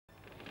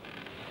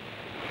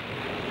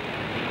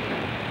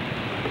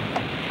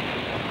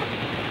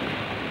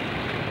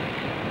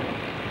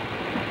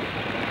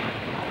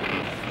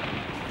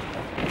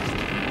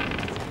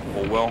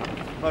Will.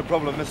 No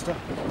problem, mister.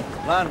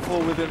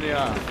 Landfall within the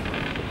hour.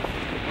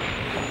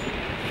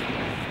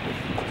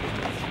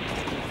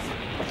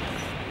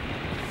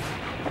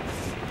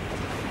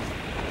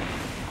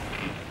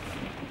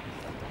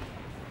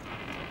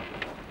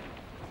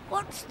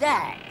 What's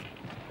that?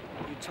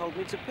 You told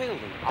me to peel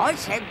them. I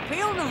said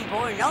peel them,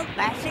 boy, not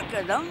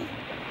massacre them.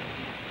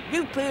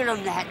 You peel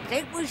them that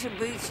thick, we should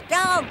be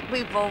starved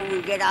before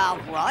we get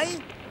halfway.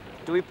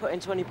 Do we put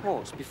into any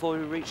ports before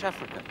we reach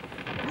Africa?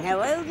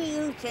 Now, how do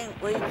you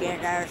think we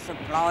get our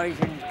supplies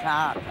and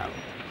cargo?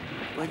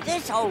 With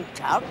this old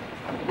tub,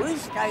 we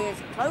stay as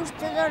close to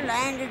the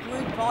land as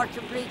we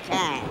possibly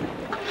can.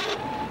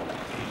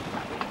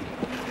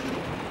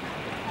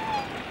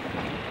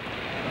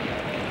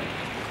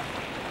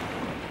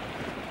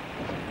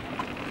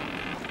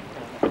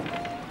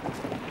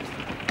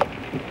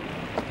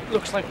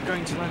 Looks like we're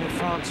going to land in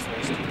France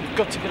first. We've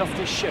got to get off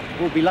this ship.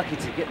 We'll be lucky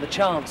to get the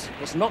chance.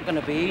 It's not going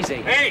to be easy.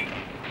 Hey!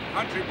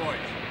 Country boys.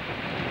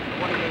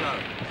 What do you know?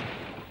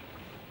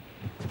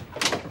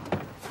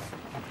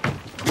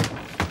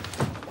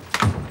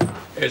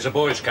 Here's the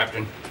boys,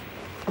 Captain.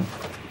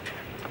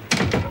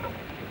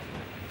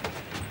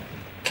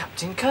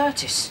 Captain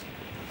Curtis.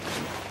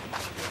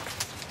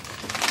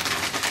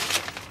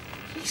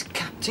 He's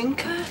Captain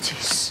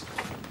Curtis.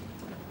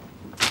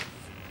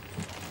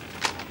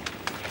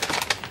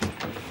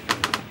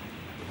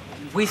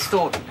 We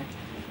thought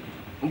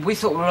we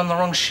were on the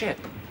wrong ship.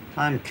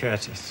 I'm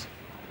Curtis.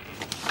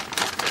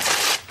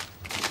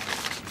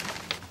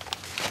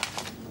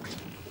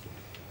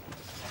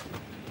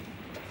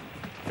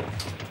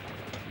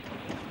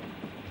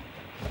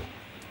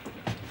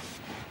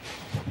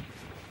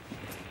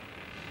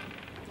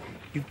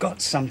 You've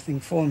got something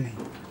for me.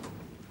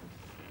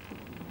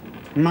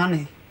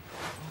 Money.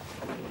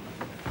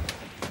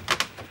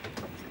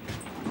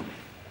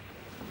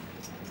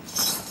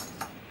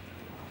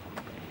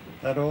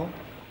 That all?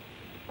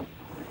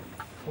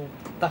 Well,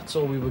 that's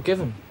all we were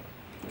given.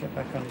 Get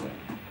back on deck.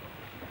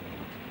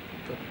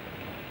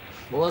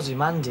 Well,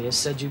 Ozymandias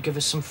said you'd give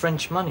us some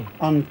French money.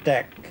 On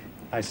deck,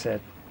 I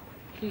said.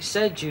 He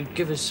said you'd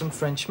give us some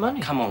French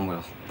money. Come on,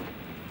 Will.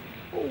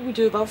 What will we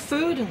do about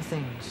food and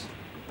things?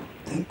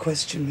 Don't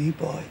question me,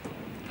 boy.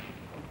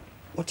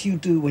 What you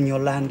do when you're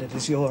landed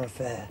is your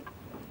affair.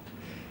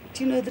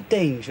 Do you know the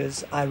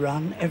dangers I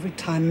run every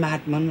time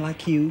madmen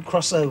like you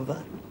cross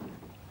over?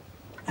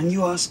 And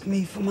you ask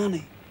me for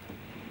money?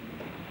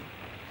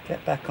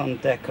 Get back on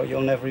deck or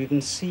you'll never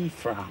even see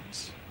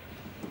France.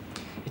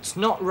 It's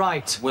not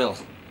right. Will.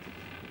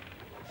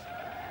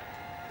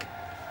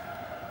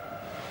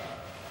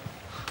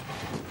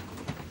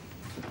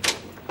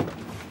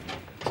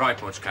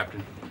 Tripods,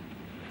 Captain.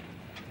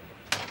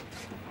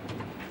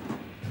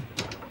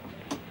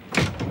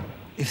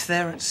 If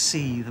they're at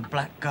sea, the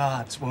Black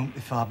Guards won't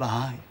be far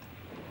behind.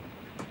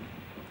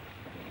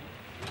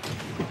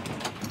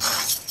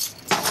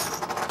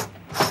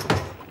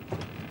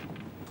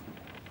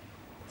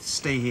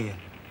 Stay here.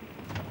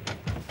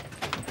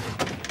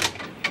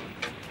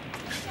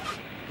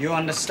 You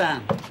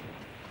understand?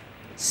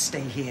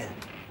 Stay here.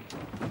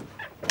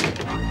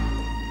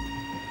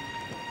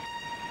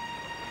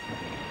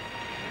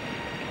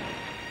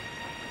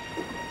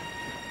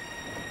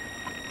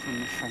 From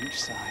the French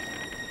side.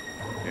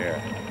 Yeah,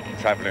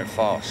 traveling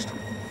fast.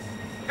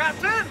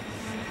 Captain!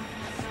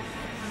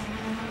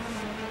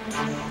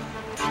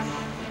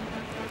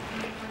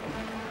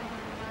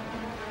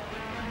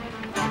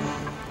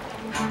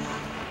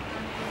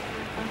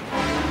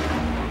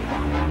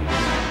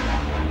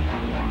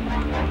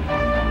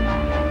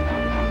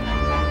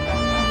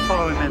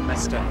 Follow him in,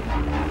 mister.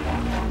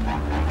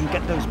 And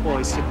get those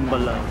boys hidden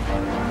below.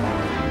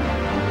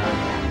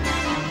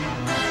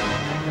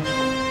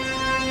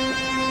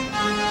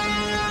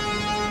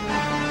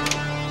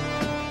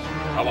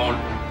 Come on.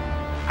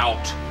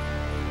 Out.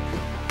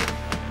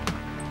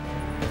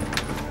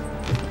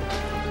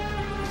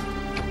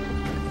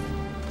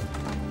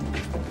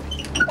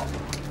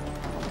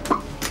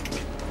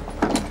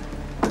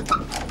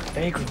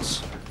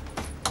 Vagrants.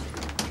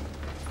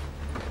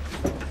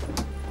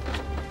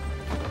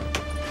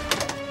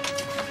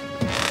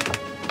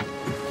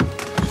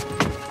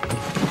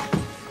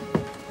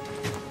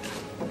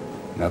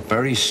 Now,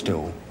 very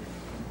still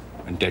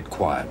and dead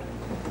quiet.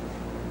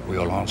 We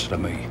all answer to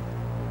me.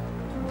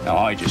 Now,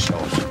 hide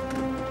yourselves.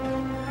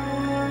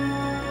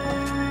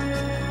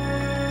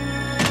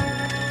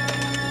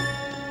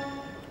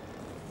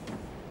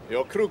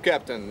 Your crew,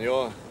 Captain,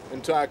 your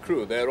entire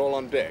crew, they're all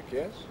on deck,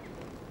 yes?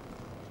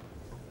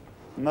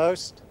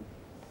 Most,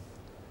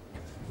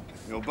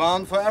 You're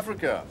bound for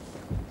Africa,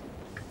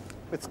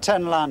 with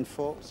 10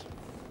 landfalls,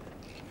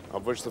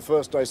 of which the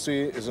first I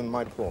see is in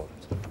my port.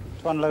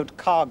 to unload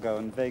cargo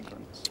and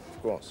vagrants.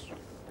 Of course.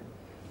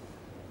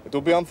 It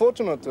will be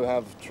unfortunate to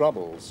have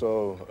trouble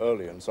so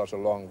early in such a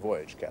long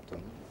voyage,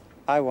 Captain.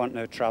 I want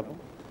no trouble.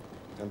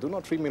 And do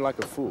not treat me like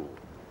a fool.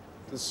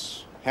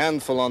 This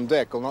handful on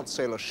deck will not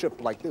sail a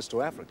ship like this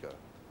to Africa.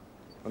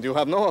 And you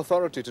have no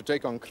authority to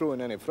take on crew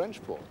in any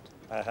French port.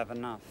 I have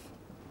enough.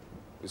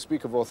 You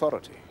speak of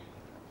authority.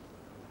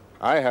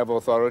 I have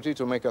authority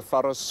to make a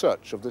thorough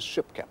search of this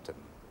ship, Captain.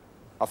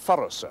 A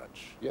thorough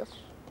search, yes?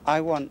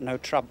 I want no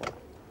trouble.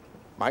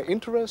 My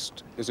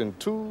interest is in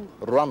 2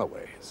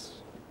 runaways.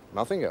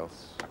 Nothing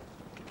else.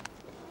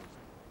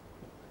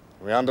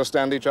 We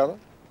understand each other?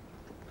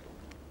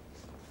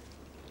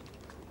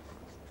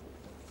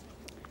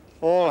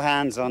 All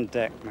hands on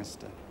deck,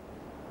 mister.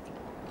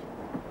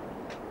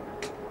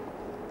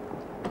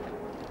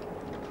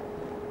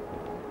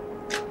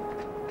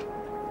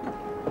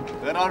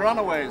 There are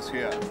runaways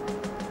here.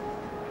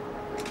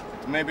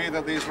 It may be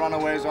that these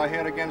runaways are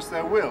here against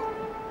their will.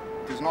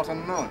 It is not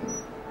unknown.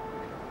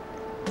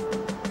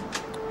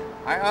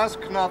 I ask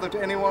now that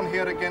anyone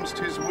here against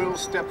his will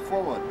step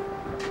forward.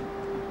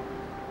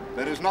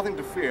 There is nothing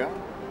to fear.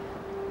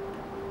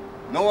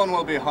 No one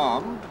will be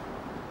harmed.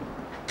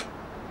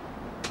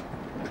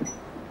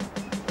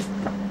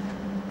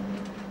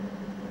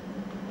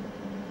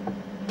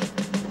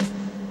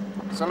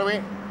 Sir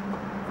Louis.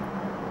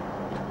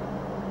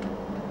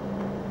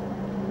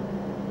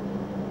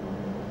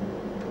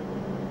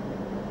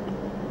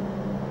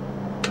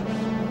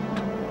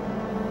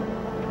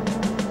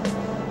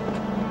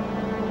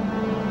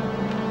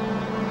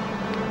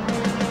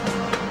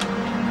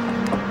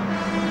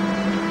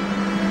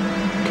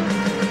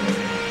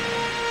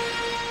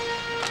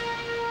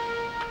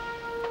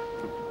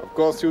 Of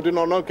course, you do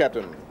not know,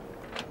 Captain.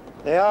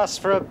 They asked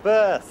for a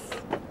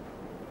berth.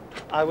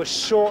 I was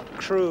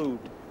short-crewed.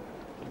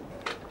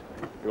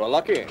 You are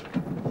lucky.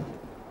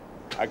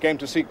 I came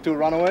to seek 2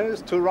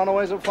 runaways. 2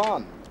 runaways are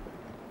found.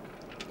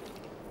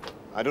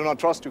 I do not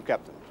trust you,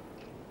 Captain.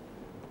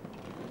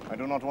 I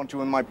do not want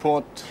you in my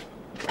port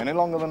any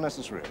longer than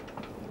necessary.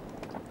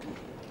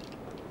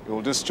 You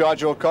will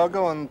discharge your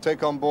cargo and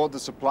take on board the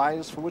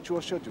supplies for which you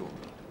are scheduled.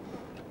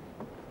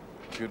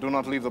 If you do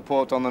not leave the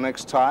port on the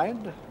next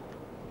tide,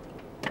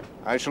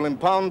 I shall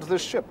impound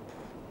this ship.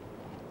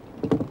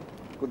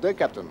 Good day,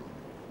 Captain.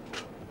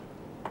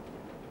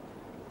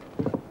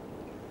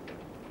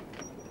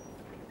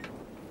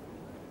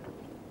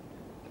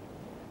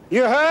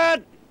 You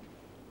heard?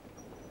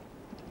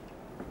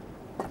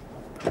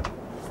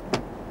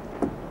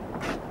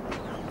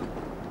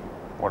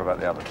 What about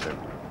the other 2?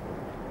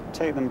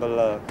 Take them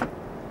below.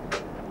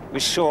 We're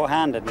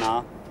short-handed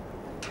now.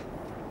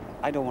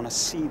 I don't want to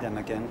see them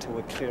again till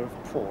we're clear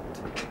of port.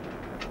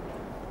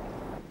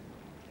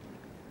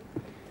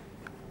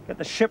 Get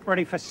the ship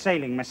ready for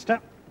sailing,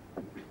 mister.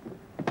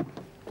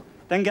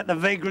 Then get the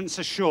vagrants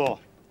ashore.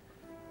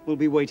 We'll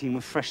be waiting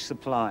with fresh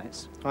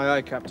supplies. Aye,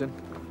 aye, Captain.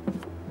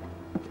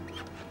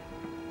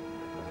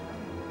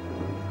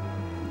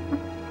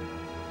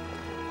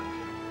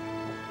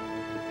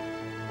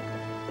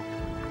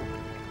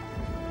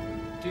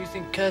 Do you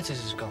think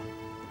Curtis has gone?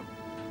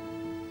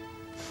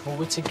 Well,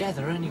 we're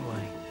together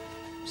anyway.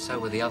 So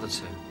were the other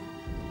 2.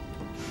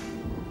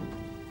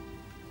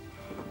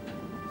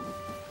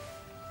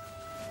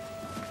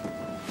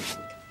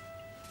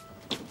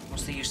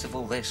 What's the use of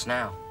all this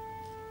now?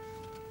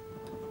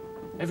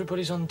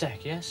 Everybody's on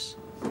deck, yes?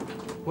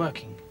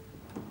 Working.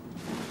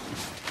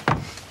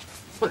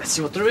 Well, let's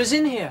see what there is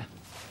in here.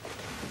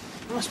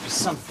 There must be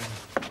something.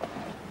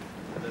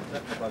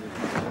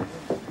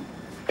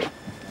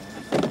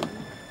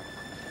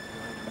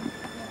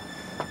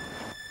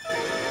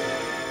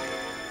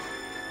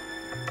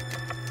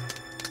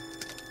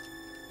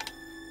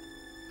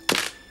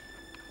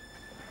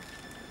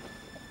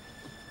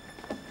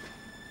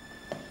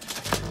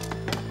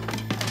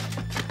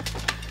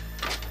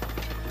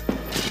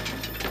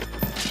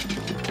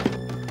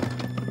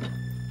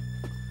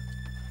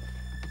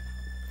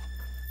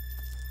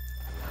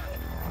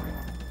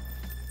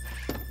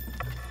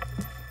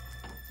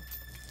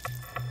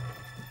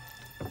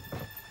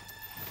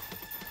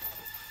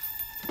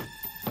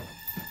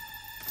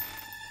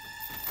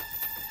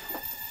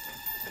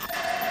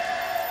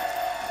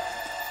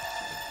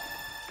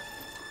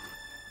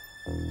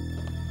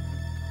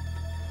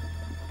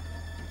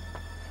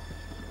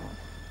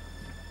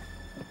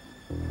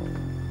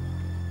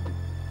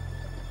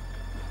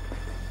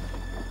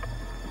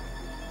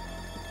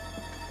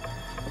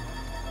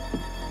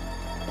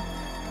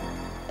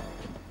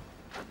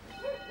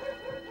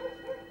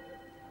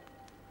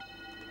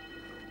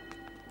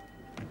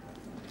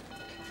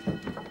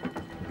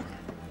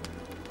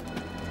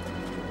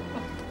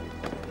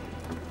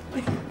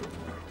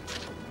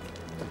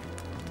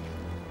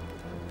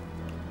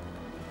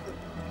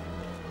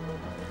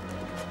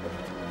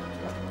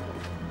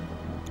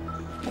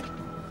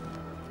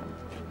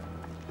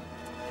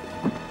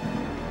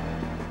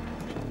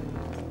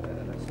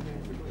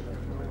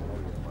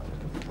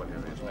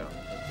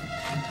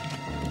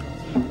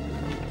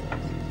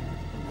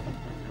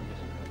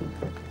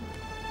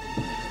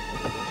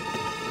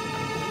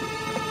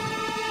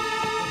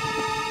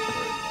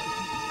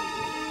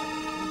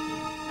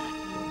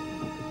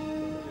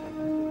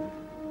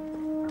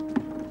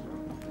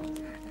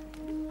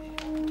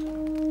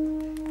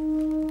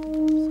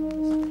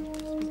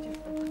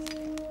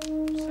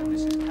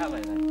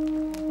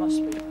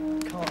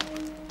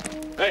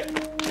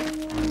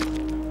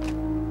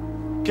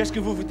 Qu'est-ce que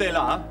vous foutez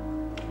là, hein?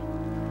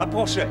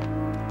 Approchez.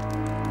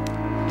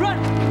 Run!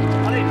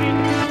 Allez,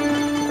 vite.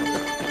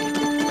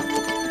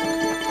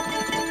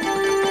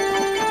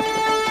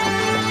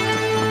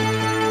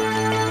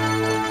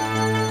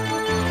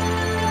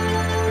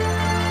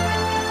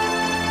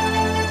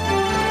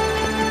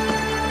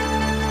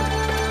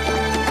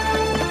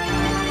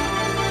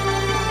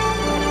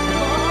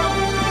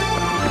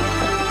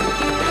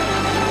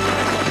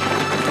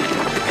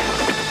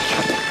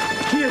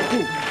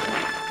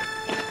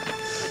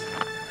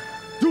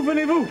 D'où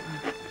venez-vous?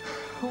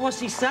 What's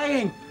he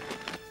saying?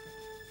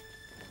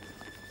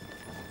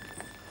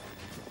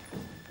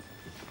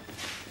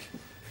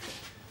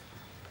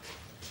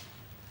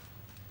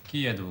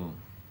 Qui êtes-vous?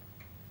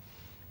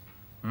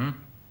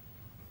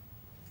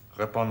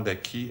 Répondez,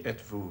 qui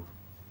êtes-vous?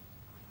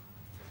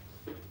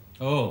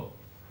 Oh,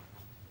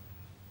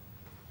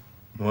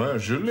 Moi,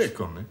 je les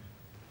connais.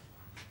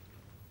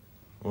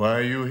 Why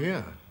are you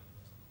here?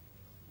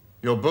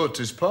 Your boat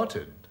is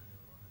parted.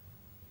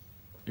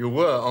 You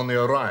were on the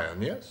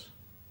Orion, yes?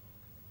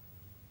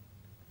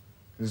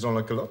 Ils ont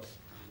la culotte?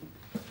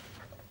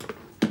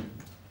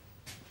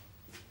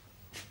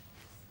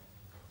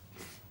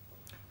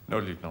 No,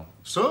 Lieutenant.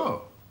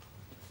 So,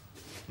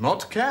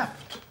 not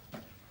capped.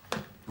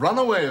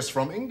 Runaways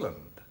from England.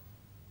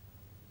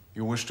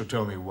 You wish to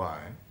tell me why?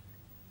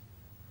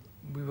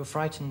 We were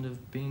frightened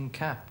of being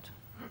capped.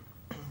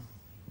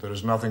 There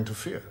is nothing to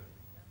fear.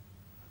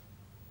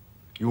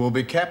 You will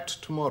be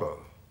capped tomorrow.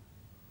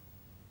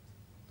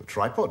 The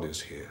tripod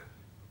is here.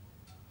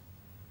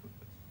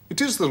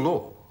 It is the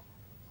law.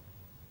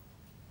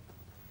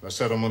 La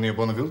cérémonie à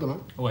Bonneville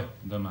demain? ouais,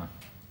 demain.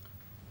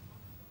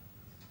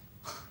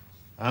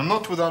 I am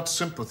not without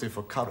sympathy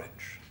for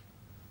courage.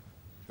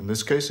 In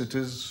this case, it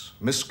is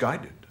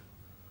misguided.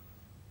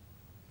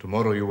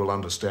 Tomorrow you will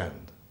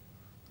understand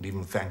and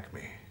even thank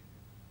me.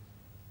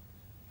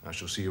 I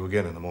shall see you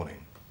again in the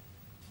morning.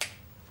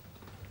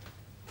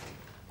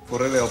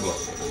 Forêt au bloc.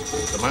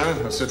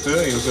 Demain, à 7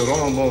 heures, ils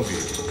seront en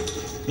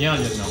Bonville. Bien,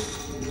 lieutenant.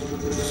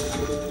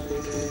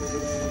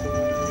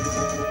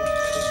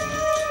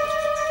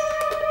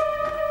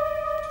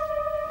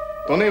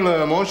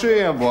 Donnez-le à manger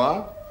et à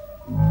boire.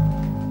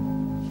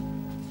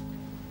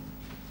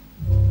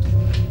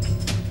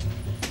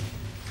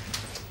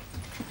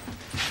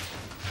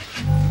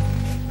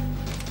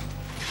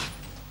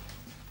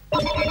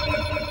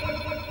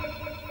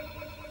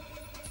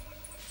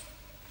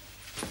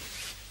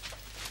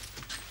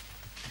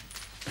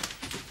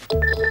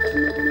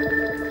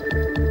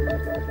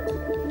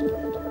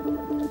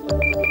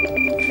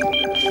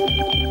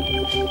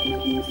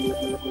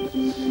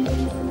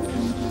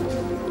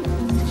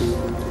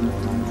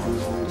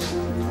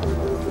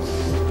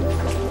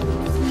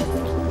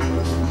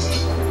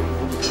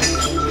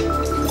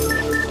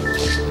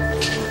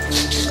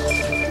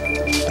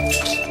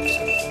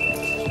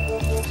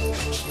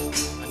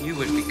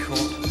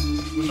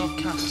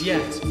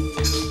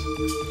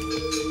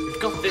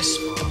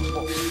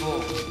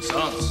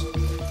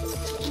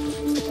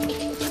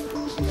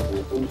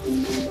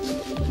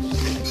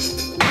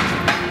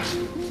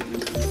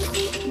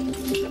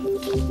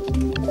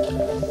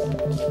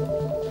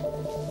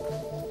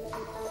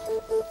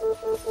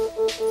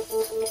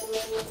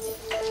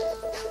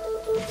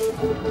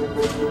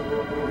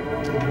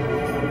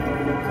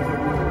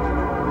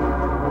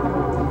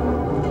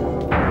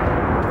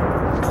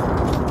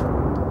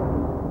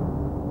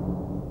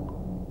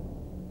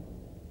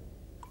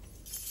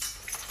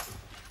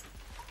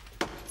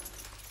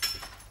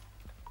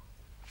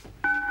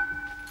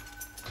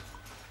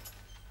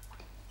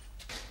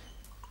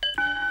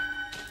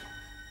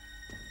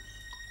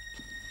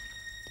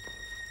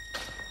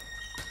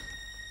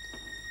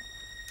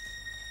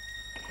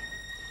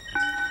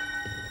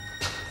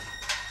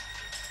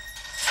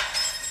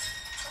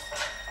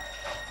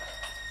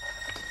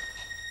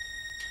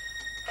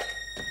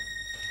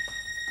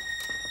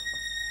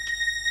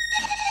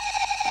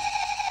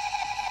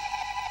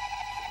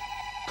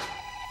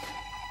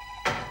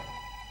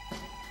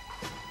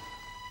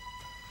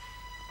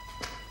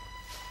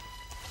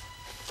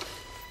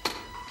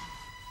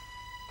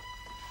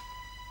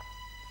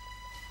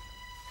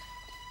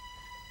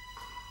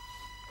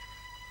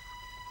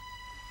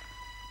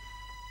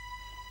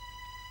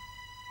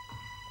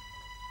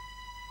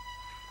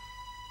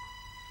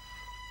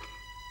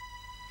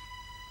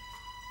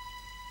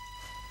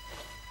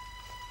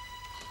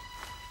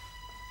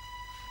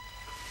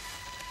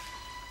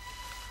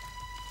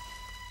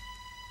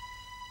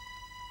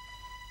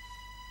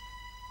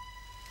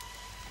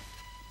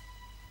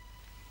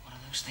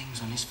 Those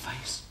things on his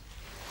face.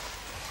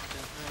 I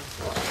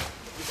don't know.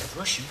 We could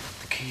rush him.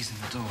 The key's in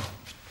the door.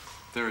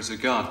 There is a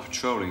guard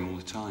patrolling all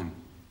the time.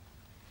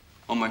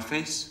 On my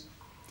face,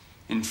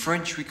 in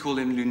French we call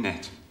them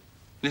lunettes,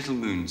 little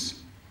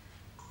moons.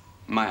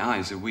 My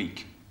eyes are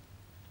weak.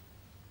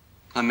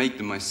 I make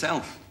them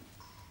myself.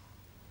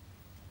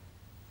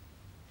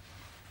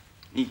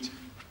 Eat.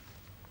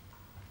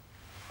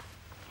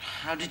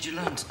 How did you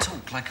learn to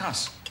talk like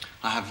us?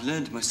 I have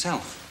learned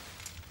myself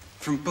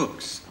from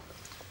books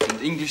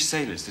and English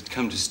sailors that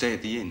come to stay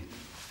at the inn.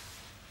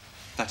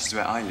 That is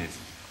where I live,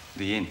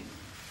 the inn.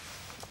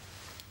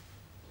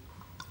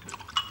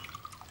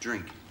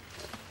 Drink.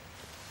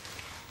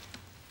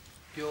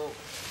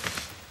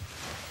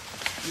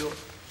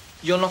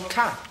 You're not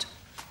capped?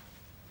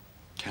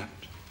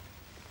 Capped?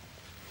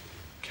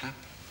 Cap?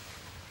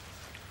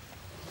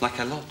 Like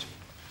a lot?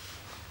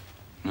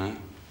 No.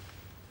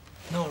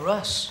 Nor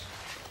us.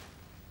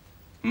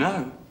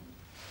 No.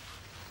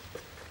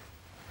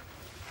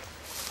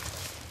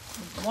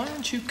 Why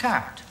aren't you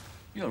capped?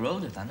 You're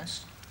older than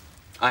us.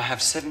 I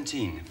have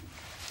 17.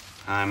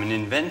 I'm an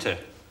inventor,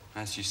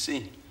 as you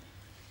see.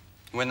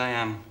 When I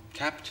am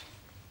capped,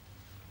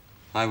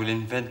 I will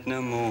invent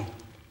no more.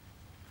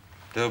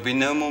 There will be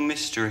no more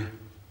mystery,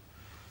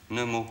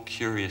 no more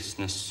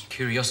curiousness.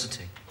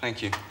 Curiosity.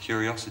 Thank you,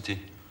 curiosity.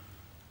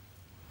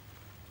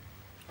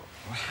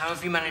 Well, how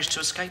have you managed to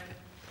escape it?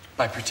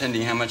 By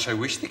pretending how much I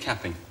wish the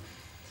capping.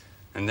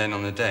 And then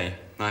on the day,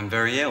 I'm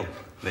very ill,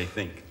 they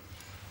think.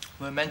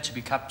 We're meant to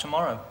be capped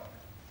tomorrow.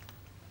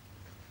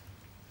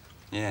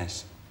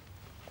 Yes.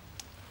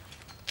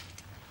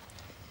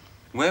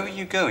 Where were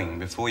you going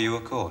before you were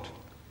caught?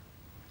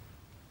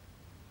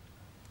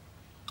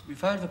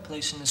 We've heard of a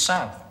place in the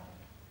south.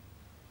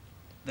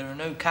 There are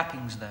no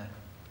cappings there.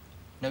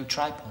 No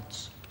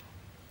tripods.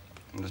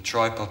 And the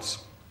tripods,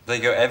 they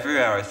go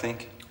everywhere, I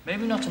think.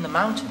 Maybe not in the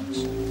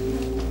mountains.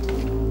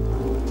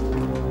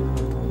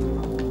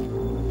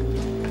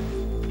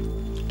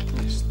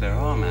 Yes, there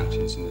are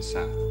mountains in the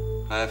south.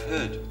 I have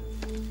heard.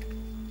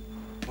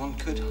 One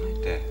could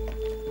hide there.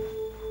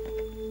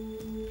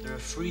 There are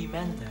free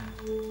men there.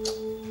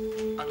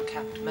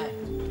 Uncapped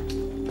men.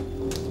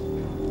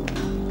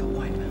 The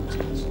White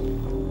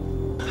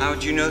Mountains. How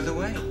do you know the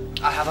way?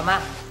 I have a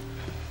map.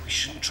 We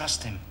shouldn't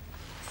trust him.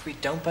 If we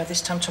don't by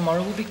this time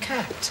tomorrow, we'll be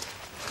capped.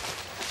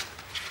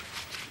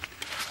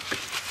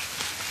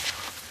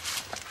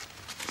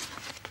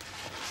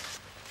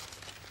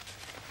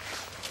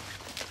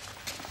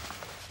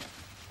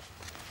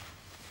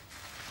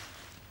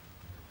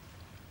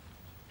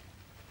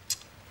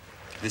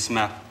 This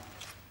map,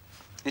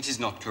 it is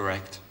not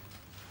correct.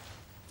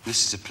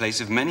 This is a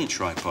place of many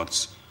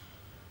tripods.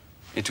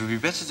 It would be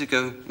better to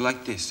go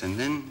like this and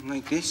then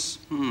like this.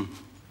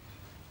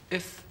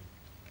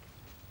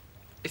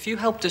 If you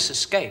helped us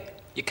escape,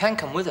 you can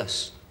come with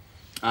us.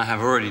 I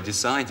have already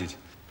decided.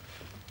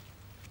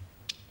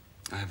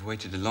 I have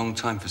waited a long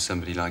time for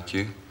somebody like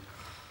you.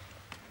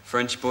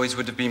 French boys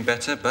would have been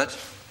better, but...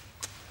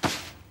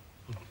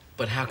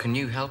 But how can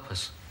you help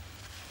us?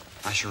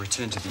 I shall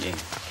return to the inn.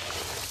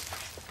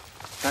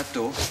 That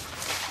door,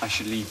 I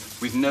should leave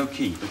with no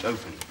key, but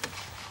open.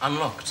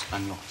 Unlocked?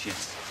 Unlocked,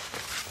 yes.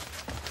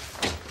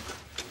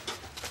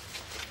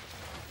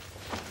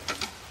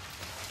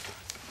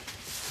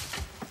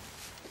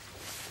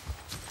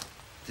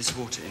 This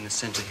water in the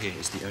center here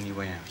is the only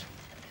way out.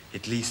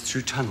 It leads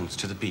through tunnels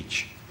to the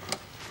beach.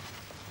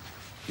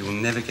 You will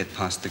never get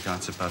past the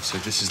guards above, so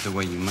this is the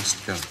way you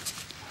must go.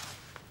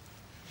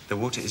 The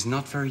water is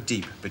not very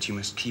deep, but you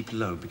must keep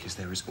low because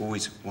there is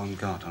always one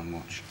guard on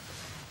watch.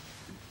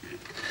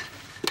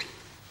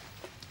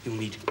 You'll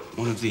need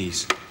one of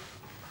these,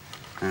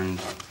 and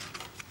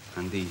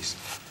these.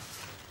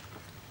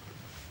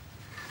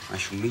 I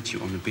shall meet you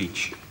on the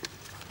beach.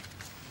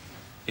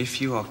 If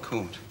you are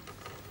caught,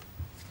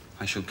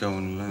 I shall go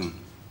on alone.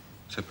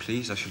 So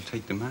please, I shall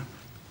take the map.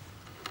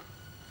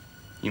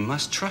 You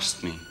must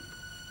trust me.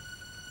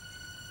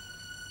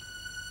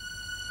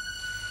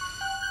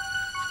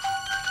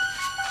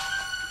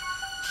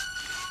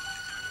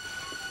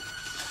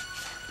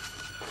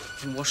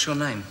 And what's your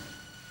name?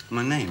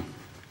 My name?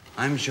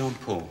 I'm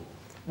Jean-Paul.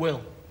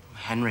 Will.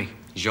 Henry.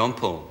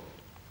 Jean-Paul.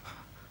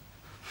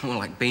 More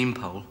like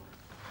beanpole.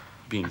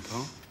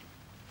 Beanpole?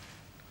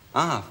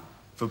 Ah,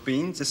 for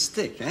beans, a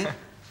stick, eh?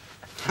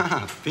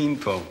 Ha,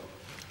 beanpole.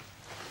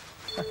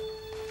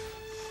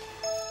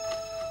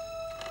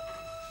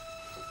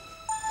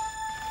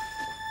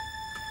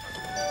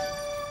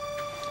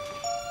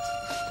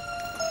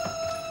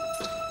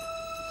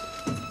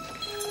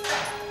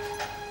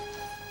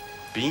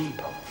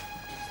 Beanpole.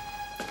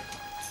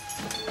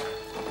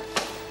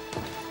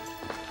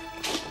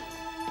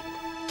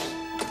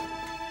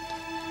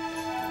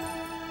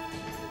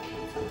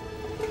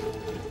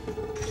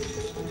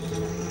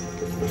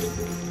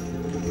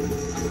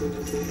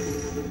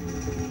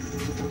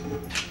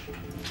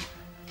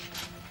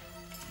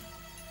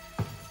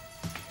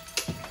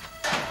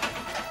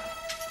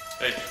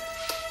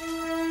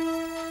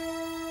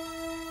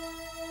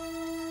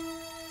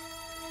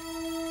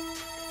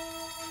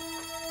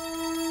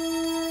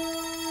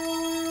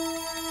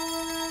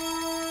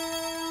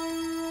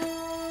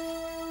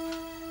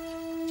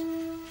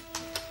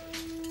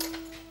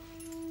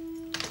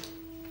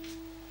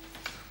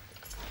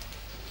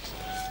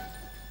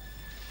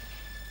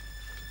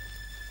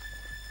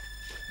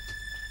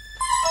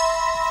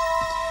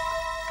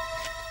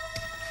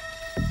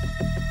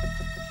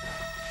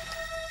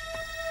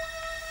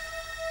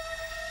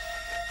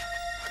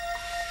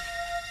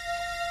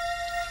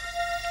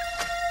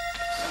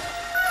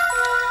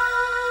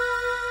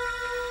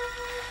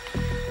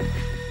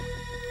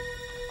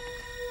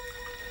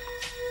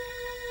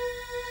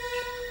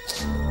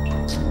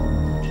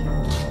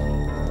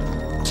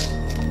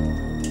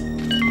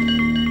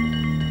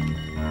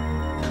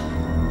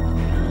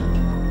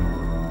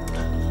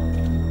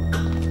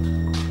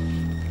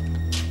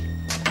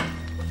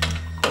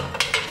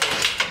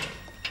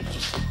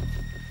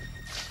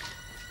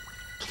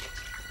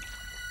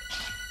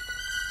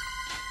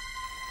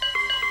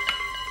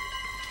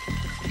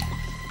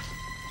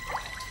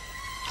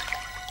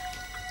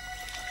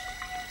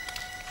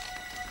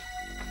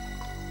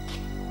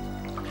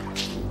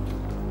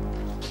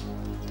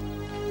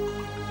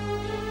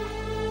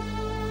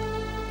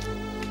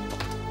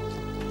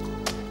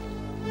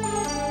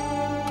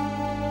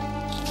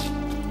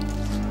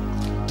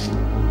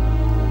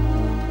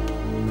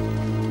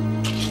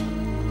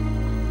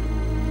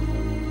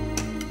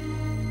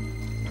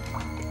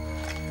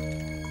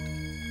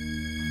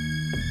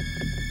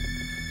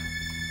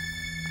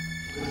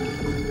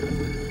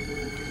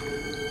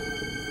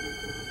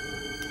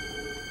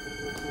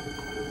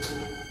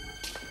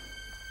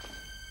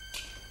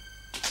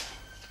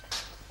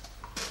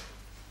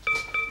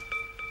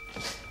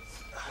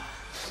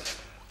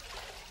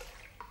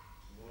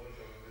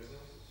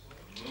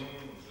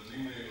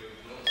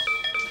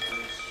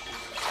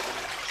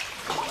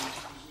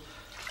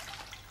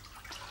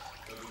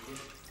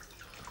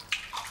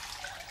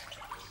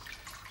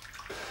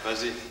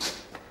 Vas-y.